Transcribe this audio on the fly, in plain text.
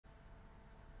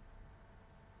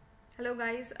Hello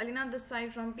guys, Alina this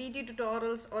side from PT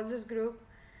Tutorials Ausis Group.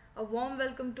 A warm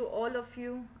welcome to all of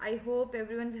you. I hope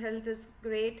everyone's health is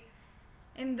great.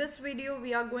 In this video,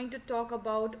 we are going to talk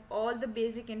about all the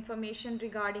basic information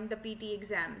regarding the PT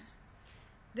exams.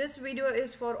 This video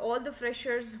is for all the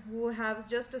freshers who have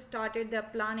just started their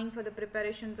planning for the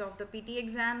preparations of the PT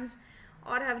exams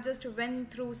or have just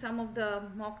went through some of the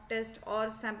mock test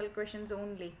or sample questions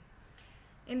only.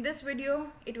 In this video,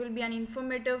 it will be an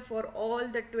informative for all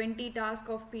the 20 tasks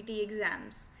of PT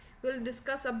exams. We will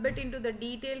discuss a bit into the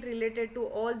detail related to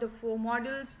all the 4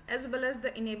 modules as well as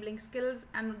the enabling skills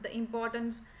and the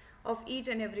importance of each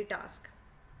and every task.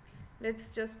 Let's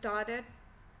just start it.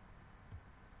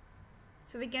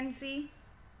 So we can see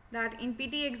that in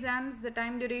PT exams, the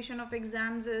time duration of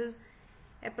exams is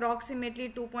approximately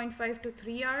 2.5 to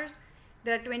 3 hours.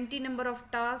 There are 20 number of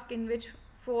tasks in which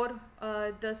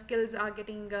the skills are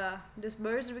getting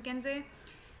disbursed, we can say.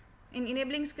 In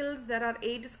enabling skills, there are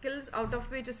 8 skills, out of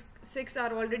which 6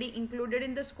 are already included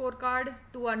in the scorecard,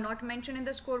 2 are not mentioned in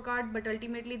the scorecard, but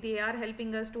ultimately they are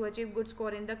helping us to achieve good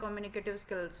score in the communicative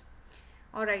skills.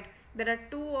 Alright, there are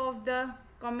 2 of the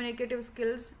communicative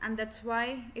skills, and that's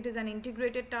why it is an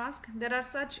integrated task. There are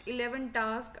such 11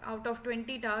 tasks out of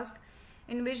 20 tasks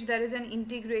in which there is an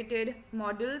integrated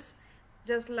modules,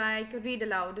 just like read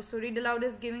aloud. So read aloud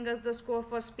is giving us the score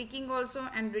for speaking also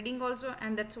and reading also,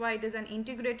 and that's why it is an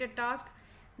integrated task.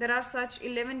 There are such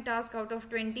 11 tasks out of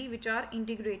 20 which are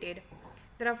integrated.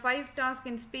 There are 5 tasks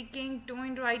in speaking, 2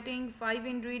 in writing, 5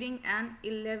 in reading, and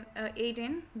 8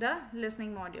 in the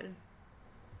listening module.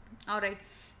 Alright,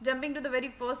 jumping to the very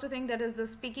first thing, that is the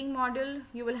speaking module.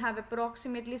 You will have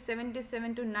approximately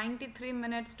 77 to 93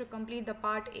 minutes to complete the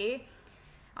part A,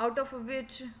 out of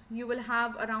which you will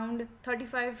have around 30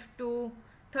 to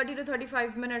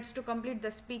 35 minutes to complete the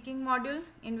speaking module,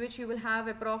 in which you will have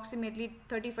approximately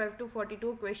 35 to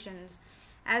 42 questions.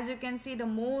 As you can see, the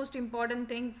most important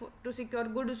thing to secure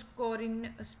good score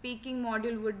in speaking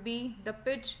module would be the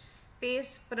pitch,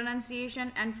 pace,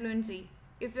 pronunciation and fluency.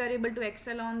 If you are able to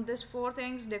excel on these 4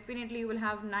 things, definitely you will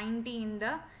have 90 in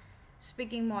the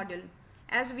speaking module.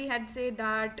 As we had said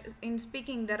that in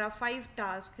speaking there are 5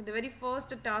 tasks. The very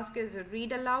first task is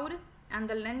read aloud, and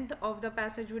the length of the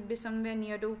passage would be somewhere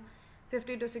near to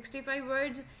 50 to 65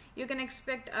 words. You can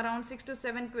expect around 6 to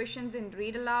 7 questions in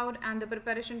read aloud, and the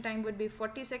preparation time would be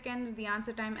 40 seconds. The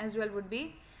answer time as well would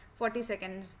be 40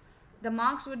 seconds. The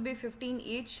marks would be 15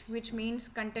 each, which means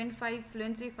content 5,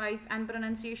 fluency 5 and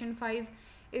pronunciation 5.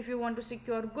 If you want to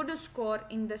secure good score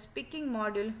in the speaking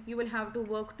module, you will have to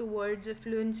work towards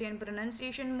fluency and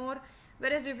pronunciation more,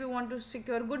 whereas if you want to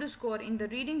secure good score in the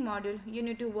reading module, you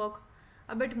need to work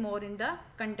a bit more in the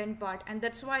content part, and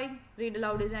that's why read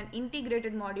aloud is an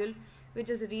integrated module which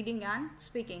is reading and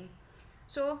speaking.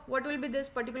 So what will be this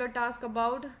particular task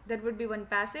about? There would be one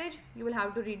passage. You will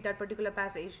have to read that particular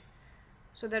passage.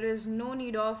 So there is no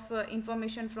need of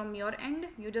information from your end.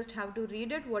 You just have to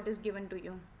read it what is given to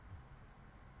you.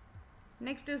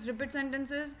 Next is repeat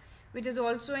sentences, which is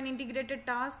also an integrated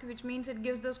task, which means it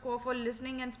gives the score for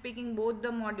listening and speaking both the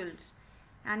modules,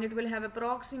 and it will have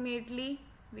approximately,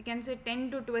 we can say, 10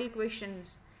 to 12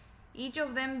 questions, each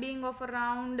of them being of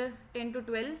around 10 to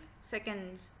 12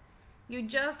 seconds. You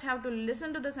just have to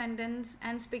listen to the sentence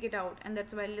and speak it out, and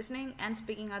that's why listening and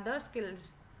speaking are the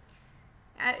skills.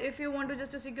 If you want to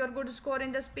just secure good score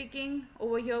in the speaking,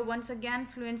 over here once again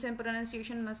fluency and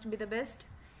pronunciation must be the best.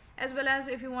 As well as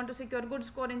if you want to secure good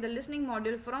score in the listening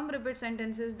module from repeat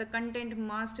sentences, the content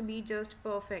must be just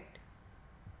perfect.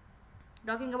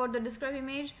 Talking about the describe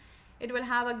image, it will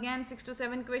have again 6 to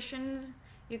 7 questions.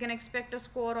 You can expect a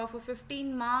score of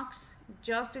 15 marks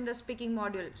just in the speaking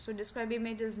module. So describe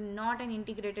image is not an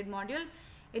integrated module.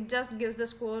 It just gives the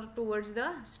score towards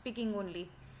the speaking only.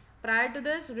 Prior to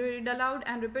this, read aloud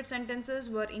and repeat sentences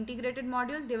were integrated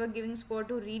module. They were giving score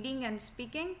to reading and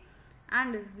speaking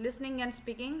and listening and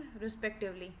speaking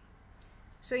respectively.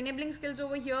 So enabling skills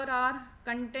over here are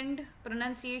content,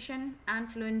 pronunciation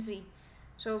and fluency.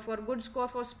 So for good score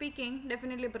for speaking,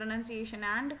 definitely pronunciation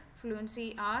and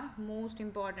fluency are most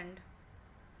important.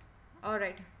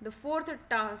 Alright, the 4th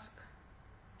task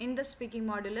in the speaking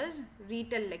module is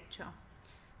retell lecture.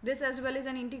 This as well is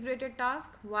an integrated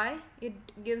task. Why? It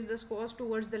gives the scores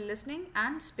towards the listening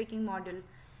and speaking module.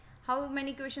 How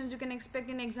many questions you can expect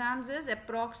in exams is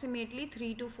approximately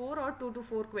 3 to 4 or 2 to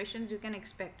 4 questions you can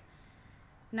expect.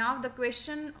 Now the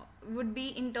question would be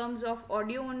in terms of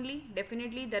audio only.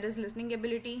 Definitely there is listening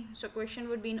ability, so question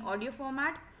would be in audio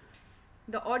format.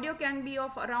 The audio can be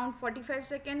of around 45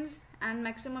 seconds and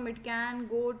maximum it can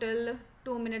go till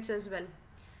 2 minutes as well.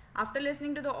 After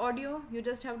listening to the audio, you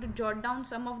just have to jot down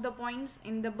some of the points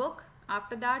in the book.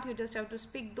 After that, you just have to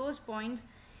speak those points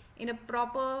in a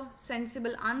proper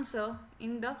sensible answer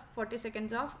in the 40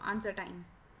 seconds of answer time.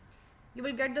 You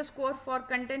will get the score for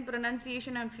content,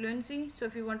 pronunciation and fluency. So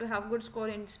if you want to have good score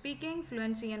in speaking,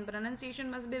 fluency and pronunciation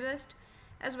must be best,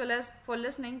 as well as for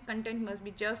listening, content must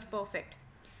be just perfect.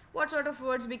 What sort of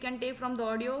words we can take from the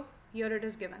audio? Here it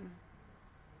is given.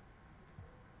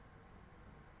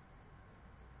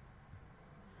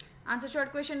 Answer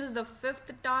short question is the fifth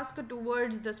task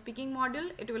towards the speaking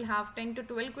module. It will have 10 to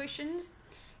 12 questions.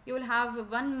 You will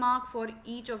have 1 mark for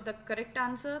each of the correct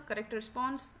answer, correct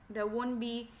response. There won't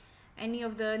be any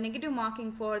of the negative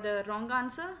marking for the wrong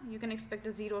answer. You can expect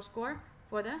a 0 score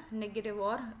for the negative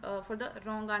or for the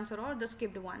wrong answer or the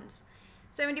skipped ones.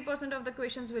 70% of the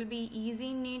questions will be easy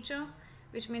in nature,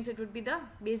 which means it would be the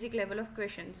basic level of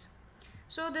questions.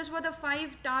 So these were the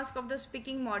 5 tasks of the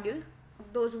speaking module.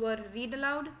 Those were read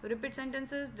aloud, repeat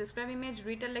sentences, describe image,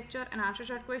 retell lecture and answer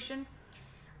short question.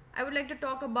 I would like to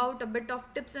talk about a bit of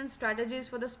tips and strategies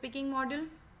for the speaking module.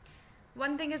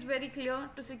 One thing is very clear: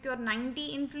 to secure 90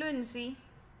 in fluency,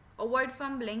 avoid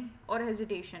fumbling or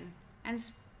hesitation and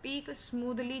speak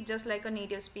smoothly just like a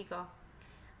native speaker.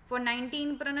 For 90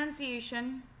 in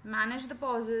pronunciation, manage the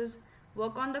pauses,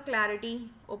 work on the clarity,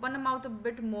 open the mouth a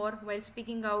bit more while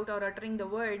speaking out or uttering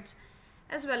the words,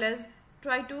 as well as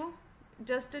try to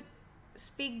just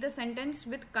speak the sentence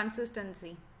with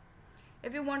consistency.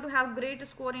 If you want to have great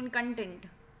score in content,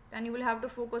 then you will have to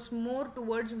focus more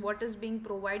towards what is being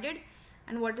provided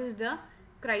and what is the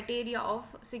criteria of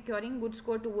securing good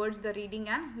score towards the reading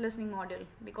and listening module,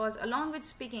 because along with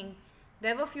speaking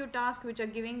there were few tasks which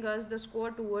are giving us the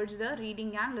score towards the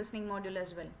reading and listening module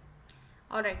as well.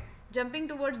 Alright, jumping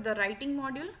towards the writing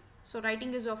module. So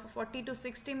writing is of 40 to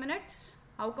 60 minutes.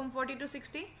 How come 40 to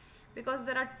 60? Because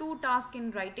there are 2 tasks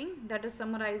in writing, that is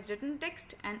summarized written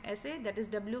text and essay, that is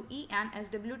WE and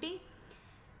SWT.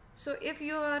 So if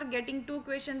you are getting 2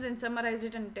 questions in summarized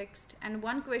written text and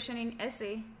 1 question in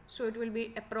essay, so it will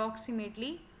be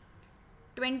approximately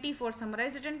 20 for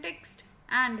summarized written text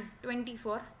and 20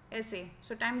 for essay.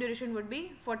 So time duration would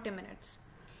be 40 minutes.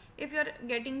 If you are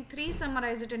getting 3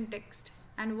 summarized written text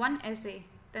and 1 essay,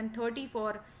 then 30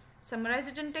 for summarized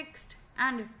written text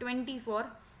and 20 for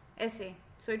essay.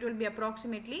 So it will be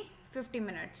approximately 50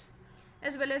 minutes.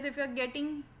 As well as if you are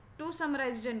getting 2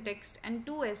 summarized written text and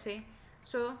 2 essay,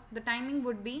 so the timing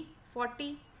would be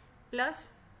 20 plus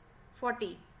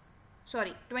 40,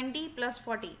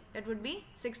 that would be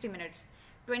 60 minutes.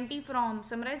 20 from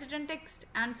summarized written text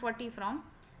and 40 from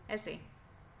essay.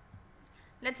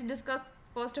 Let's discuss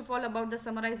first of all about the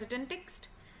summarized written text.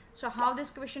 So how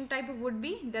this question type would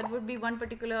be: there would be one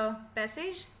particular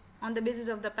passage. On the basis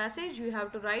of the passage, you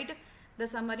have to write the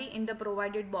summary in the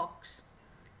provided box.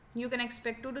 You can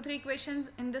expect 2 to 3 questions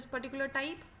in this particular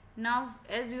type. Now,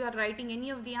 as you are writing any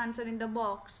of the answer in the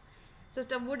box,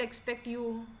 system would expect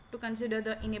you to consider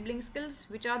the enabling skills,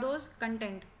 which are those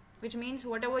content, which means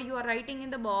whatever you are writing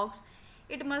in the box,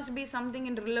 it must be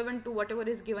something relevant to whatever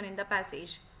is given in the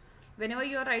passage. Whenever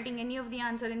you are writing any of the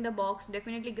answer in the box,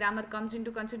 definitely grammar comes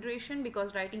into consideration,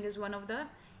 because writing is one of the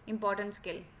important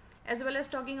skill. As well as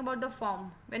talking about the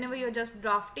form, whenever you are just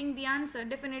drafting the answer,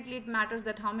 definitely it matters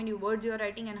that how many words you are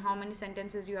writing and how many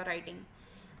sentences you are writing.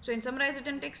 So in summarized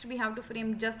written text, we have to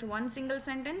frame just one single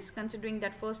sentence, considering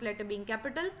that first letter being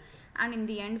capital and in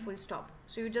the end full stop.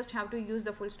 So you just have to use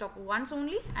the full stop once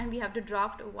only, and we have to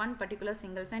draft one particular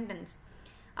single sentence.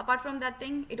 Apart from that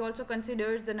thing, it also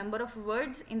considers the number of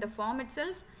words in the form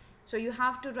itself. So you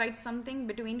have to write something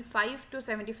between 5 to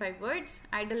 75 words.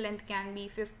 Idle length can be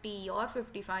 50 or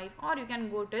 55, or you can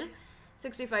go till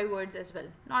 65 words as well,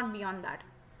 not beyond that.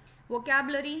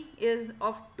 Vocabulary is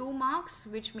of 2 marks,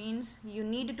 which means you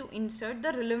need to insert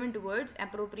the relevant words,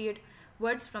 appropriate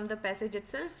words from the passage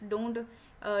itself. Don't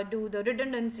do the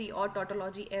redundancy or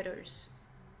tautology errors.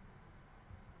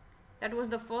 That was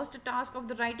the first task of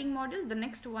the writing module. The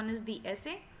next one is the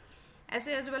essay.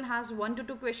 Essay as well has 1 to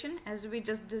 2 questions, as we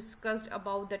just discussed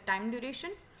about the time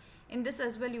duration. In this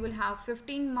as well, you will have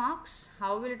 15 marks.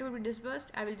 How will it be dispersed?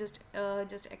 I will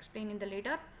just explain in the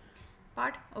later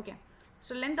part. Okay.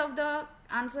 So length of the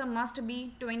answer must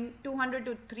be 200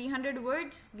 to 300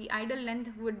 words. The idle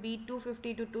length would be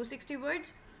 250 to 260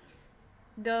 words.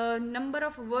 The number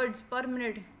of words per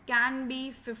minute can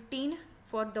be 15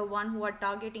 for the one who are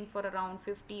targeting for around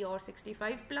 50 or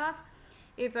 65 plus.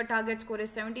 If your target score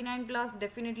is 79 plus,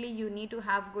 definitely you need to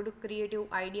have good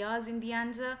creative ideas in the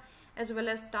answer, as well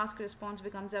as task response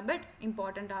becomes a bit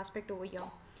important aspect over here.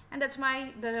 And that's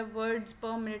why the words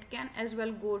per minute can as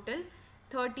well go till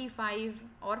 35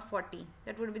 or 40.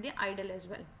 That would be the ideal as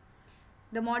well.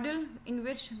 The module in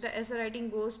which the essay writing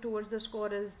goes towards the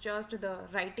score is just the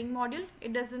writing module.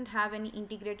 It doesn't have any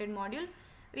integrated module.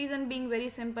 Reason being very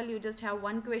simple, you just have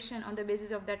one question. On the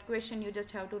basis of that question, you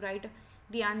just have to write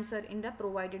the answer in the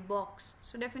provided box.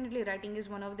 So definitely writing is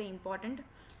one of the important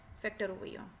factor over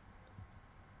here.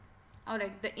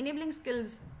 Alright, the enabling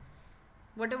skills,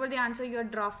 whatever the answer you are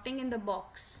drafting in the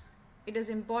box, it is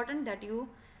important that you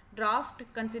draft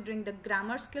considering the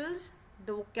grammar skills,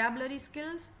 the vocabulary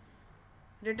skills,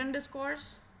 written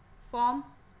discourse, form,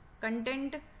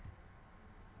 content,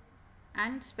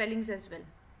 and spellings as well.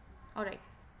 Alright.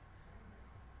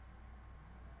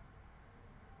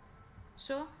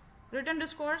 So written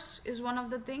discourse is one of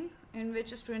the thing in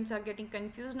which students are getting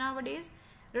confused nowadays.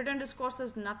 Written discourse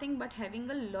is nothing but having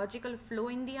a logical flow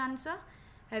in the answer,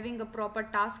 having a proper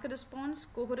task response,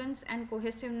 coherence and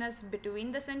cohesiveness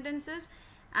between the sentences,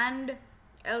 and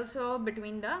also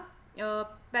between the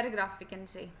paragraph, we can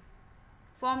say.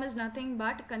 Form is nothing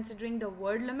but considering the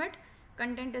word limit.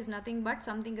 Content is nothing but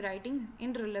something writing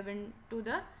irrelevant to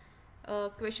the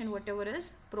question whatever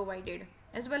is provided.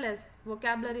 As well as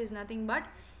vocabulary is nothing but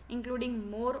including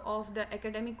more of the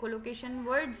academic collocation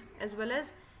words as well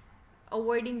as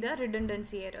avoiding the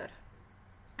redundancy error.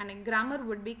 And a grammar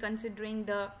would be considering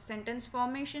the sentence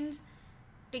formations,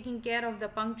 taking care of the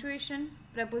punctuation,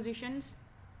 prepositions,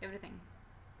 everything,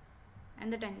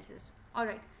 and the tenses.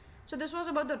 Alright. So this was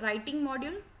about the writing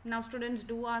module. Now students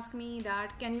do ask me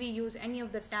that can we use any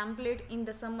of the template in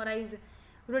the summarized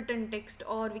written text,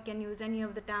 or we can use any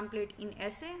of the template in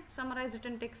essay summarized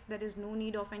written text. There is no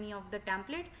need of any of the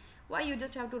template. Why? You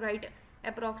just have to write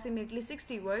approximately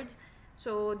 60 words.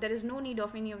 So there is no need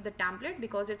of any of the template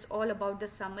because it's all about the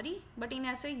summary. But in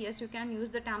essay, yes, you can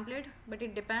use the template, but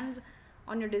it depends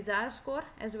on your desired score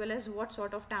as well as what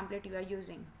sort of template you are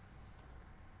using.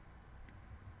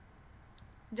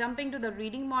 Jumping to the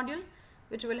reading module,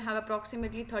 which will have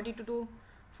approximately 32 to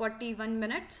 41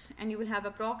 minutes, and you will have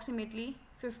approximately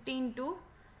 15 to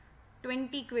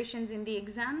 20 questions in the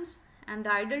exams, and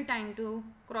the idle time to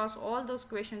cross all those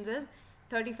questions is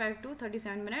 35 to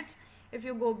 37 minutes. If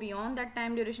you go beyond that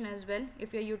time duration as well,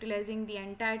 if you are utilizing the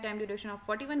entire time duration of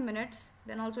 41 minutes,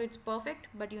 then also it's perfect,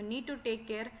 but you need to take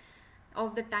care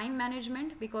of the time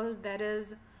management because there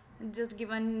is just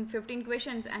given 15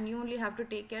 questions and you only have to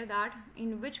take care that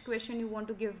in which question you want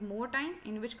to give more time,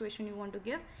 in which question you want to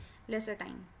give lesser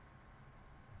time.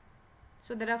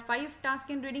 So there are 5 tasks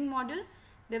in reading module.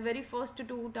 The very first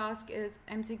 2 tasks is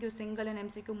MCQ single and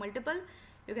MCQ multiple.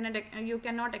 You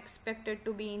cannot expect it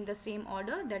to be in the same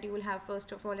order that you will have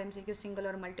first of all MCQ single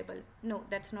or multiple. No,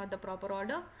 that's not the proper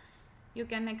order. You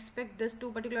can expect this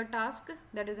 2 particular tasks,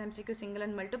 that is MCQ single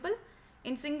and multiple.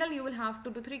 In single you will have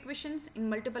 2 to 3 questions, in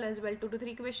multiple as well 2 to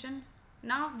 3 questions.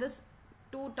 Now this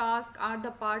 2 tasks are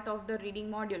the part of the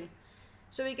reading module.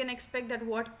 So we can expect that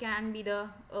what can be the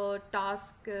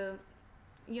task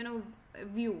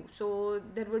view. So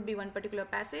there would be one particular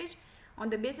passage. On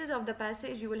the basis of the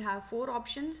passage you will have 4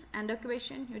 options and a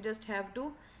question. You just have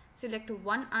to select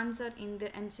one answer in the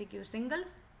MCQ single.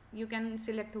 You can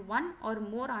select one or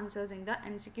more answers in the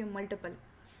MCQ multiple.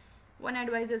 One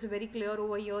advice is very clear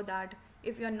over here that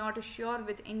if you are not sure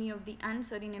with any of the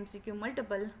answer in MCQ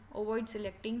multiple, avoid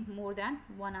selecting more than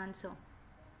one answer.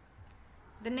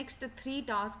 The next 3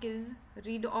 tasks is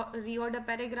reorder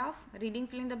paragraph, reading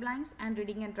fill in the blanks, and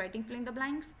reading and writing fill in the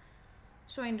blanks.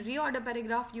 So in reorder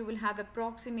paragraph you will have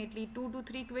approximately 2 to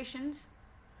 3 questions.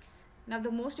 Now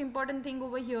the most important thing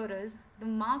over here is the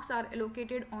marks are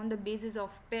allocated on the basis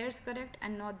of pairs correct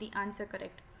and not the answer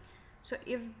correct. So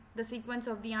if the sequence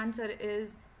of the answer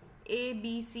is A,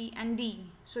 B, C and D,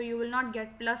 so you will not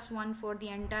get +1 for the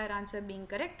entire answer being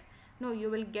correct. No, you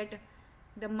will get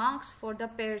the marks for the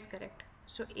pairs correct.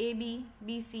 So A, B,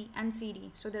 B, C and C,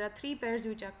 D. So there are 3 pairs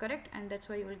which are correct, and that's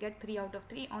why you will get 3 out of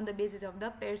 3 on the basis of the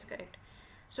pairs correct.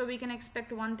 So we can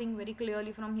expect one thing very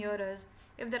clearly from here is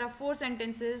if there are 4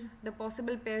 sentences, the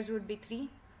possible pairs would be 3.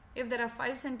 If there are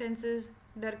 5 sentences,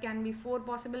 there can be 4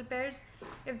 possible pairs.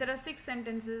 If there are 6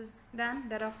 sentences, then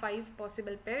there are 5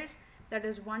 possible pairs. That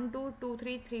is 1, 2, 2,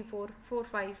 3, 3, 4, 4,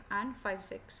 5 and 5,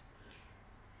 6.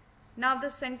 Now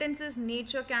the sentences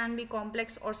nature can be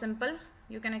complex or simple.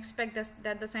 You can expect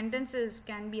that the sentences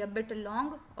can be a bit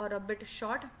long or a bit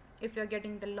short. If you are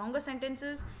getting the longer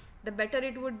sentences, the better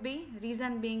it would be.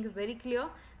 Reason being very clear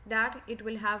that it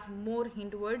will have more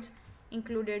hint words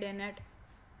included in it.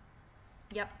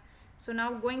 Yep. So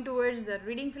now going towards the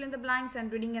reading fill in the blanks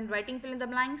and reading and writing fill in the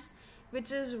blanks,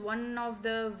 which is one of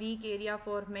the weak area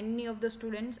for many of the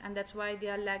students, and that's why they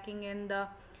are lacking in the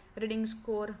reading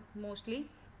score mostly.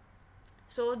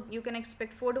 So you can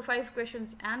expect 4 to 5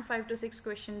 questions and 5 to 6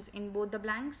 questions in both the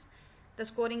blanks. The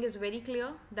scoring is very clear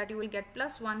that you will get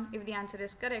 +1 if the answer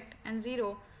is correct and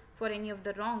 0 for any of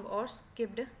the wrong or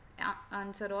skipped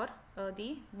answer or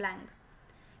the blank.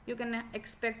 You can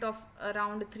expect of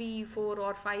around 3, 4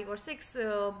 or 5 or 6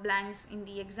 blanks in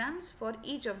the exams for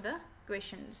each of the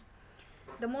questions.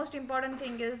 The most important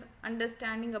thing is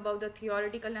understanding about the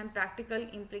theoretical and practical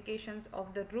implications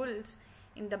of the rules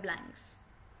in the blanks.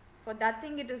 For that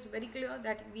thing, it is very clear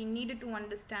that we needed to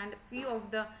understand a few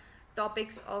of the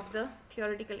topics of the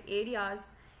theoretical areas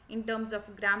in terms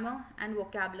of grammar and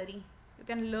vocabulary. You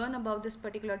can learn about this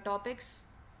particular topics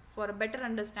for a better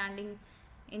understanding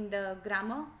in the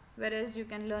grammar, whereas you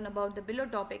can learn about the below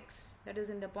topics, that is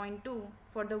in the point 2,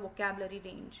 for the vocabulary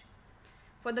range.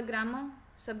 For the grammar,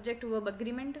 subject verb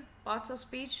agreement, parts of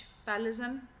speech,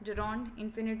 parallelism, gerund,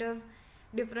 infinitive,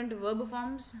 different verb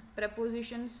forms,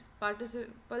 prepositions,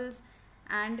 participles,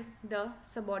 and the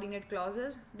subordinate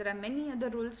clauses. There are many other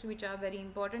rules which are very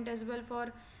important as well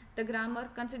for the grammar,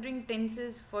 considering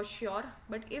tenses for sure.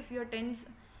 But if your tense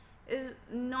is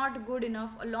not good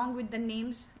enough, along with the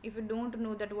names, if you don't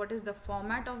know that what is the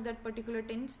format of that particular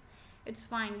tense, it's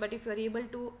fine. But if you're able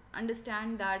to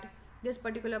understand that this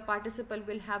particular participle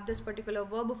will have this particular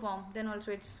verb form, then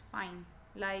also it's fine.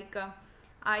 Like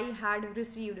I had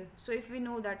received. So if we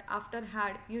know that after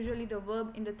had, usually the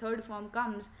verb in the third form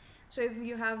comes. So if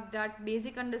you have that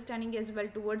basic understanding as well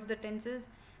towards the tenses,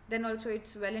 then also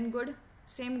it's well and good.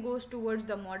 Same goes towards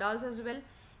the modals as well.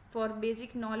 For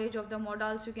basic knowledge of the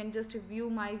modals, you can just view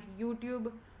my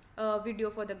YouTube video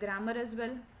for the grammar as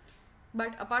well.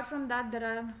 But apart from that,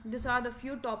 these are the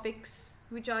few topics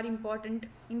which are important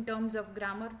in terms of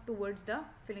grammar towards the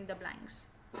filling the blanks.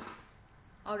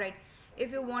 Alright,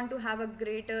 if you want to have a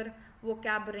greater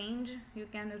vocab range, you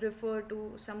can refer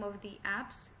to some of the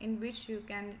apps in which you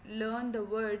can learn the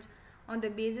words on the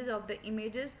basis of the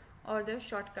images or the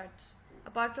shortcuts.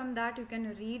 Apart from that, you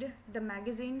can read the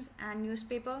magazines and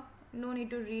newspaper. No need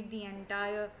to read the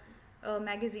entire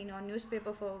magazine or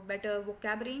newspaper for better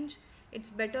vocab range. It's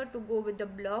better to go with the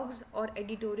blogs or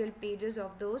editorial pages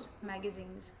of those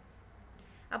magazines.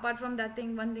 Apart from that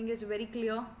thing, one thing is very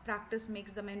clear: practice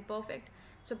makes the man perfect.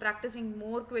 So practicing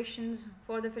more questions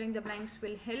for the filling the blanks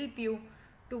will help you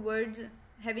towards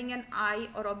having an eye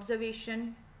or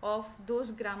observation of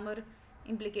those grammar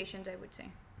implications, I would say.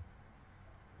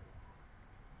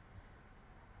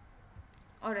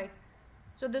 Alright,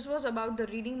 so this was about the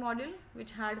reading module,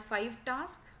 which had 5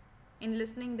 tasks. In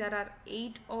listening, there are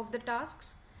 8 of the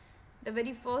tasks. The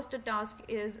very first task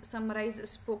is summarize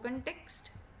spoken text.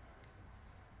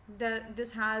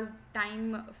 This has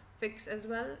time fix as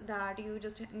well, that you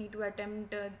just need to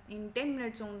attempt in 10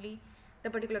 minutes only the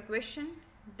particular question.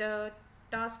 The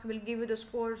task will give you the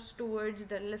scores towards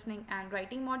the listening and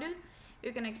writing module.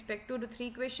 You can expect 2 to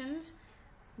 3 questions,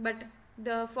 but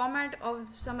the format of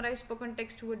summarized spoken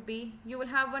text would be, you will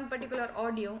have one particular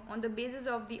audio. On the basis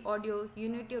of the audio, you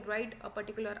need to write a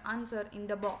particular answer in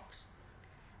the box.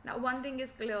 Now one thing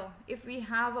is clear: if we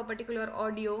have a particular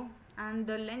audio and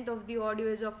the length of the audio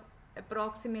is of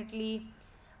approximately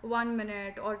 1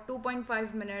 minute or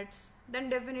 2.5 minutes, then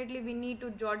definitely we need to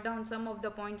jot down some of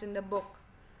the points in the book.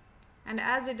 And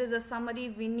as it is a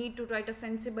summary, we need to write a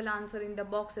sensible answer in the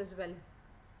box as well.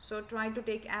 So try to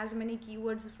take as many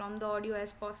keywords from the audio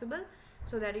as possible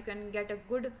so that you can get a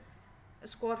good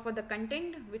score for the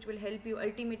content, which will help you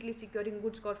ultimately securing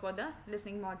good score for the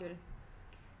listening module.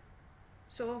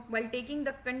 So while taking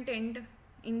the content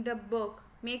in the book,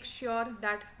 make sure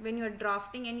that when you are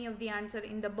drafting any of the answer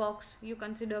in the box, you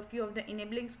consider a few of the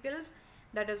enabling skills,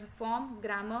 that is form,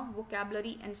 grammar,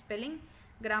 vocabulary and spelling.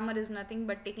 Grammar is nothing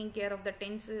but taking care of the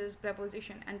tenses,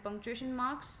 preposition and punctuation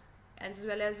marks, as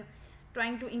well as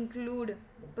trying to include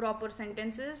proper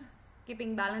sentences,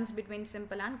 keeping balance between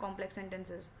simple and complex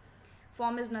sentences.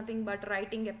 Form is nothing but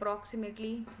writing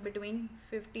approximately between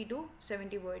 50 to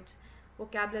 70 words.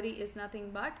 Vocabulary is nothing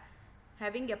but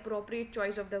having appropriate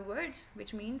choice of the words,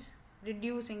 which means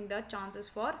reducing the chances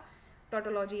for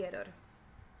tautology error.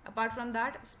 Apart from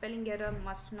that, spelling error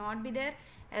must not be there,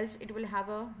 else it will have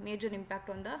a major impact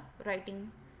on the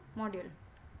writing module.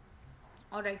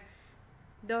 Alright,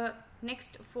 the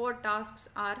next 4 tasks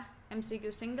are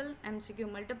MCQ single,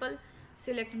 MCQ multiple,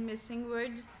 select missing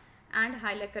words and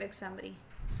highlight correct summary.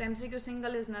 So MCQ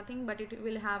single is nothing but it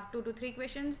will have 2 to 3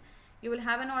 questions. You will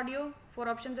have an audio, 4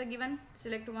 options are given,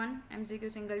 select one,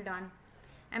 MCQ single, done.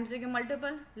 MCQ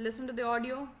multiple, listen to the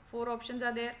audio, 4 options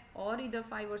are there, or either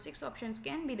 5 or 6 options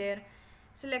can be there.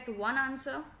 Select one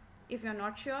answer if you're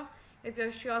not sure. If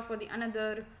you're sure for the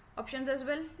another options as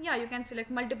well, yeah, you can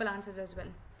select multiple answers as well.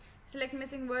 Select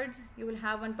missing words, you will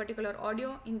have one particular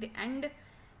audio. In the end,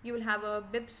 you will have a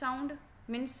bip sound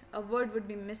means a word would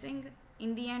be missing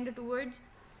in the end two words.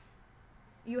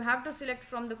 You have to select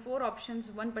from the 4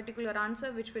 options one particular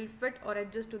answer which will fit or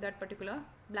adjust to that particular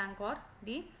blank or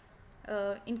the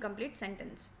incomplete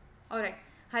sentence. Alright,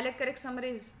 highlight correct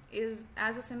summary is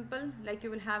as a simple, like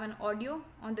you will have an audio.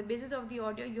 On the basis of the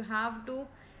audio, you have to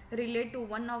relate to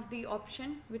one of the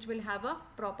option which will have a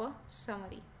proper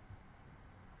summary.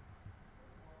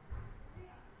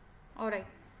 Alright,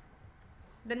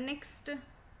 the next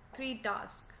 3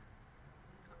 tasks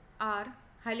are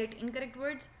highlight incorrect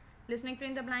words, listening fill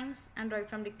in the blanks, and write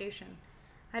from dictation.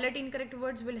 Highlight incorrect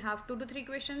words will have 2 to 3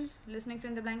 questions, listening fill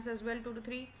in the blanks as well 2 to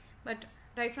 3, but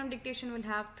write from dictation will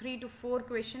have 3 to 4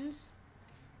 questions.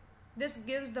 This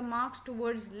gives the marks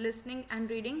towards listening and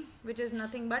reading, which is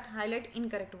nothing but highlight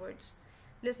incorrect words.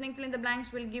 Listening fill in the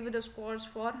blanks will give you the scores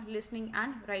for listening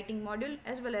and writing module,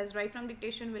 as well as write from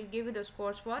dictation will give you the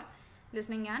scores for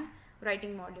listening and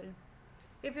writing module.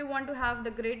 If you want to have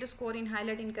the greatest score in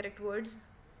highlight incorrect words,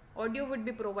 audio would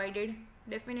be provided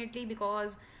definitely,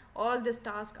 because all these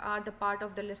tasks are the part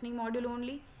of the listening module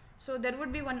only. So there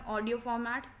would be one audio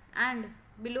format, and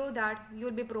below that you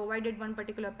will be provided one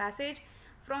particular passage.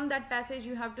 From that passage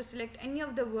you have to select any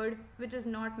of the word which is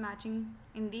not matching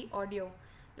in the audio.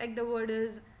 Like the word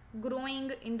is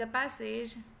growing in the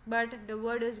passage, but the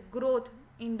word is growth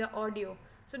in the audio.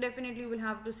 So definitely you will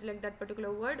have to select that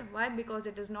particular word. Why? Because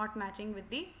it is not matching with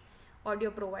the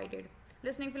audio provided.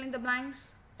 Listening fill in the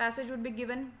blanks, passage would be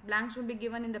given, blanks would be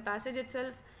given in the passage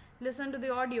itself. Listen to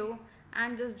the audio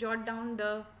and just jot down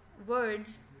the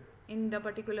words in the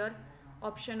particular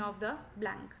option of the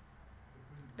blank.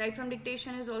 Write from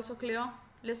dictation is also clear.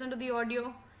 Listen to the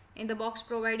audio, in the box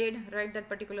provided write that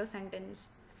particular sentence.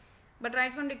 But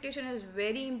write from dictation is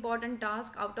very important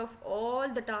task out of all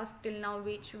the tasks till now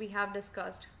which we have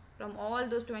discussed. From all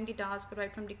those 20 tasks,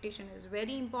 write from dictation is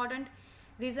very important.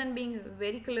 Reason being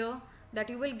very clear, that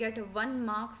you will get 1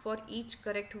 mark for each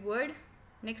correct word.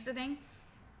 Next thing,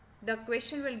 the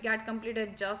question will get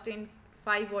completed just in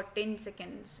 5 or 10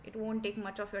 seconds. It won't take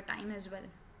much of your time as well.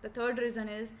 The third reason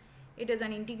is it is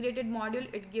an integrated module.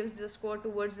 It gives the score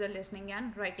towards the listening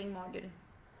and writing module.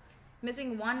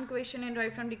 Missing one question in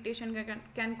write from dictation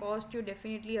can cost you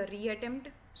definitely a reattempt.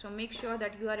 So make sure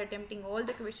that you are attempting all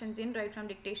the questions in write from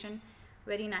dictation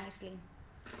very nicely.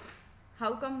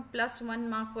 How come +1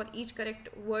 mark for each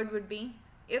correct word would be?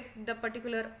 If the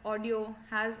particular audio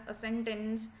has a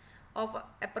sentence of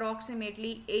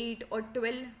approximately 8 or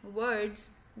 12 words,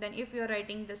 then if you are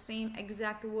writing the same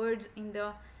exact words in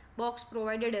the box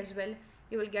provided as well,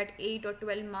 you will get 8 or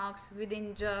 12 marks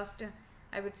within just,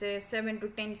 I would say, 7 to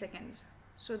 10 seconds.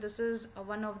 So this is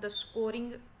one of the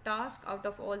scoring tasks out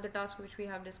of all the tasks which we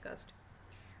have discussed.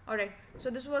 Alright, so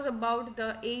this was about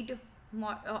the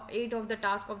 8 of the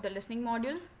task of the listening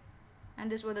module,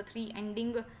 and this were the 3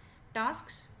 ending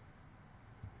tasks.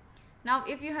 Now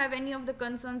if you have any of the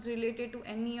concerns related to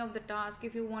any of the task,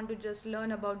 if you want to just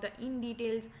learn about the in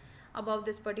details about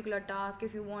this particular task,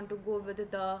 if you want to go with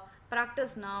the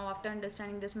practice now after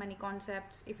understanding this many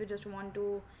concepts, if you just want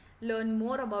to learn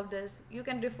more about this, you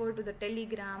can refer to the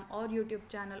Telegram or YouTube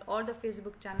channel or the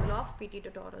Facebook channel of PT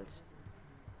Tutorials.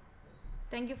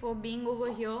 Thank you for being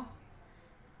over here.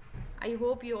 I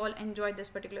hope you all enjoyed this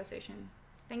particular session.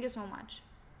 Thank you so much.